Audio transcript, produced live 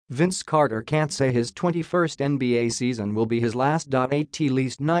Vince Carter can't say his 21st NBA season will be his last. At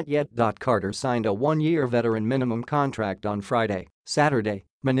least not yet. Carter signed a one-year veteran minimum contract on Friday, Saturday,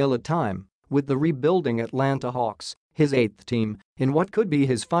 Manila time, with the rebuilding Atlanta Hawks, his eighth team, in what could be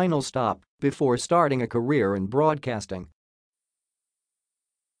his final stop before starting a career in broadcasting.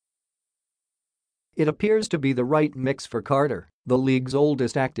 It appears to be the right mix for Carter, the league's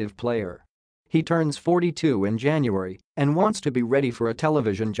oldest active player. He turns 42 in January and wants to be ready for a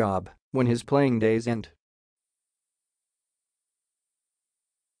television job when his playing days end.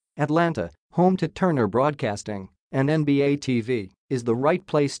 Atlanta, home to Turner Broadcasting and NBA TV, is the right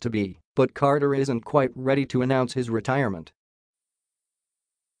place to be, but Carter isn't quite ready to announce his retirement.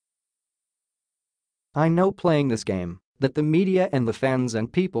 "I know playing this game that the media and the fans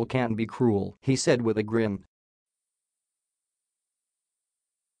and people can be cruel," he said with a grin.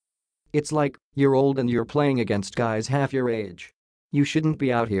 "It's like, you're old and you're playing against guys half your age. You shouldn't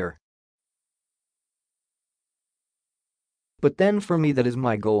be out here. But then for me that is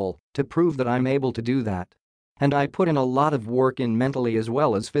my goal, to prove that I'm able to do that. And I put in a lot of work in mentally as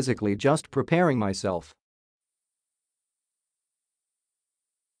well as physically just preparing myself."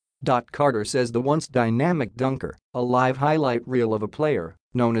 Carter says the once dynamic dunker, a live highlight reel of a player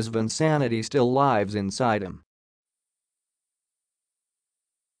known as Vinsanity, still lives inside him.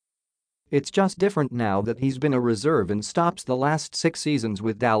 "It's just different now that he's been a reserve and stops the last 6 seasons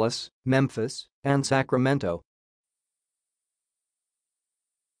with Dallas, Memphis, and Sacramento.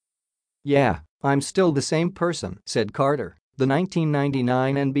 Yeah, I'm still the same person," said Carter, the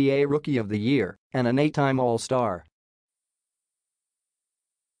 1999 NBA Rookie of the Year and an 8-time All-Star.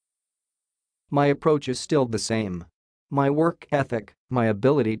 "My approach is still the same. My work ethic, my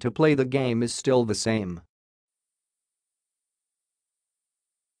ability to play the game is still the same.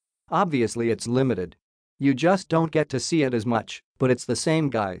 Obviously it's limited. You just don't get to see it as much, but it's the same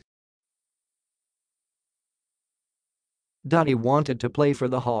guy." He wanted to play for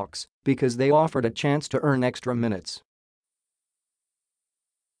the Hawks because they offered a chance to earn extra minutes.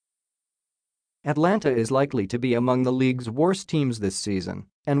 Atlanta is likely to be among the league's worst teams this season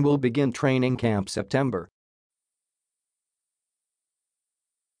and will begin training camp September.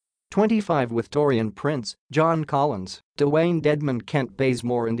 25 with Taurean Prince, John Collins, Dwayne Dedmon, Kent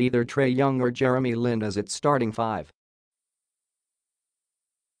Bazemore and either Trae Young or Jeremy Lin as its starting 5.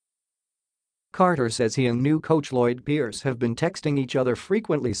 Carter says he and new coach Lloyd Pierce have been texting each other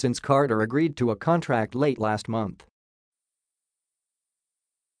frequently since Carter agreed to a contract late last month.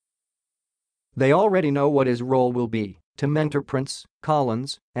 They already know what his role will be: to mentor Prince,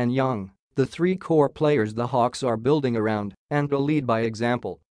 Collins, and Young, the 3 core players the Hawks are building around, and to lead by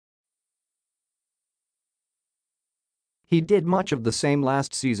example. He did much of the same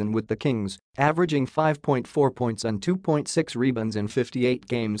last season with the Kings, averaging 5.4 points and 2.6 rebounds in 58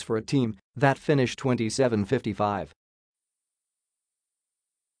 games for a team that finished 27-55.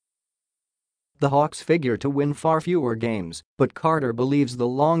 The Hawks figure to win far fewer games, but Carter believes the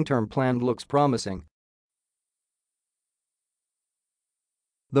long-term plan looks promising.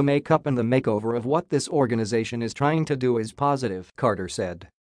 "The makeup and the makeover of what this organization is trying to do is positive," Carter said.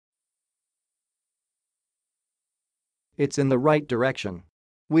 "It's in the right direction.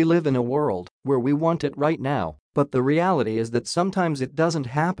 We live in a world where we want it right now, but the reality is that sometimes it doesn't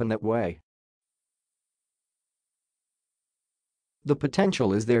happen that way. The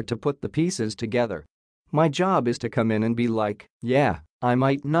potential is there to put the pieces together. My job is to come in and be like, yeah, I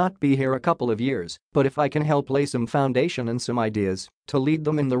might not be here a couple of years, but if I can help lay some foundation and some ideas to lead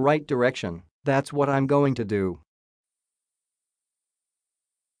them in the right direction, that's what I'm going to do."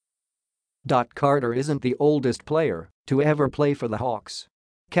 Carter isn't the oldest player to ever play for the Hawks.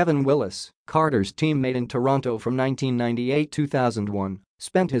 Kevin Willis, Carter's teammate in Toronto from 1998-2001,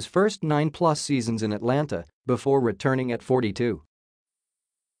 spent his first 9+ seasons in Atlanta before returning at 42.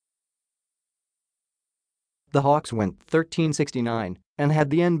 The Hawks went 13-69 and had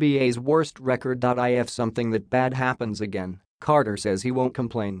the NBA's worst record. If something that bad happens again, Carter says he won't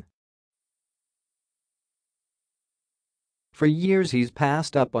complain. For years he's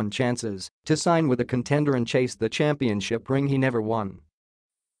passed up on chances to sign with a contender and chase the championship ring he never won.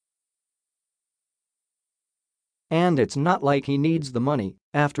 And it's not like he needs the money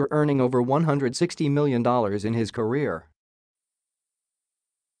after earning over $160 million in his career.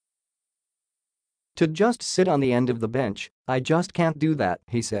 "To just sit on the end of the bench, I just can't do that,"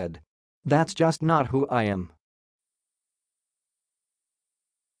 he said. "That's just not who I am.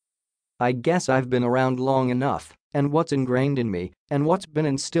 I guess I've been around long enough, and what's ingrained in me and what's been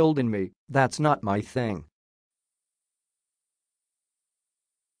instilled in me, that's not my thing."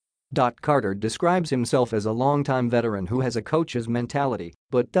 Carter describes himself as a longtime veteran who has a coach's mentality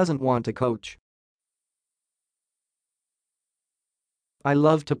but doesn't want to coach. "I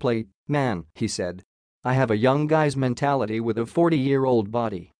love to play, man," he said. "I have a young guy's mentality with a 40-year-old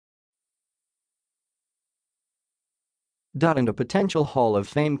body." And a potential Hall of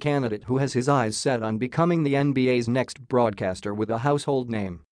Fame candidate who has his eyes set on becoming the NBA's next broadcaster with a household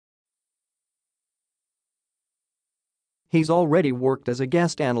name. He's already worked as a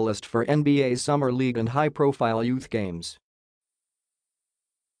guest analyst for NBA's Summer League and high-profile youth games.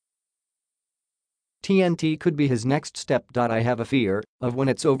 TNT could be his next step. "I have a fear of when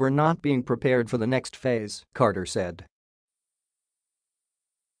it's over not being prepared for the next phase," Carter said.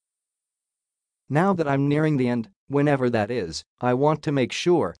 "Now that I'm nearing the end, whenever that is, I want to make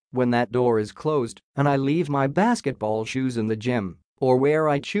sure, when that door is closed and I leave my basketball shoes in the gym, or where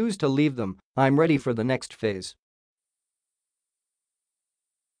I choose to leave them, I'm ready for the next phase."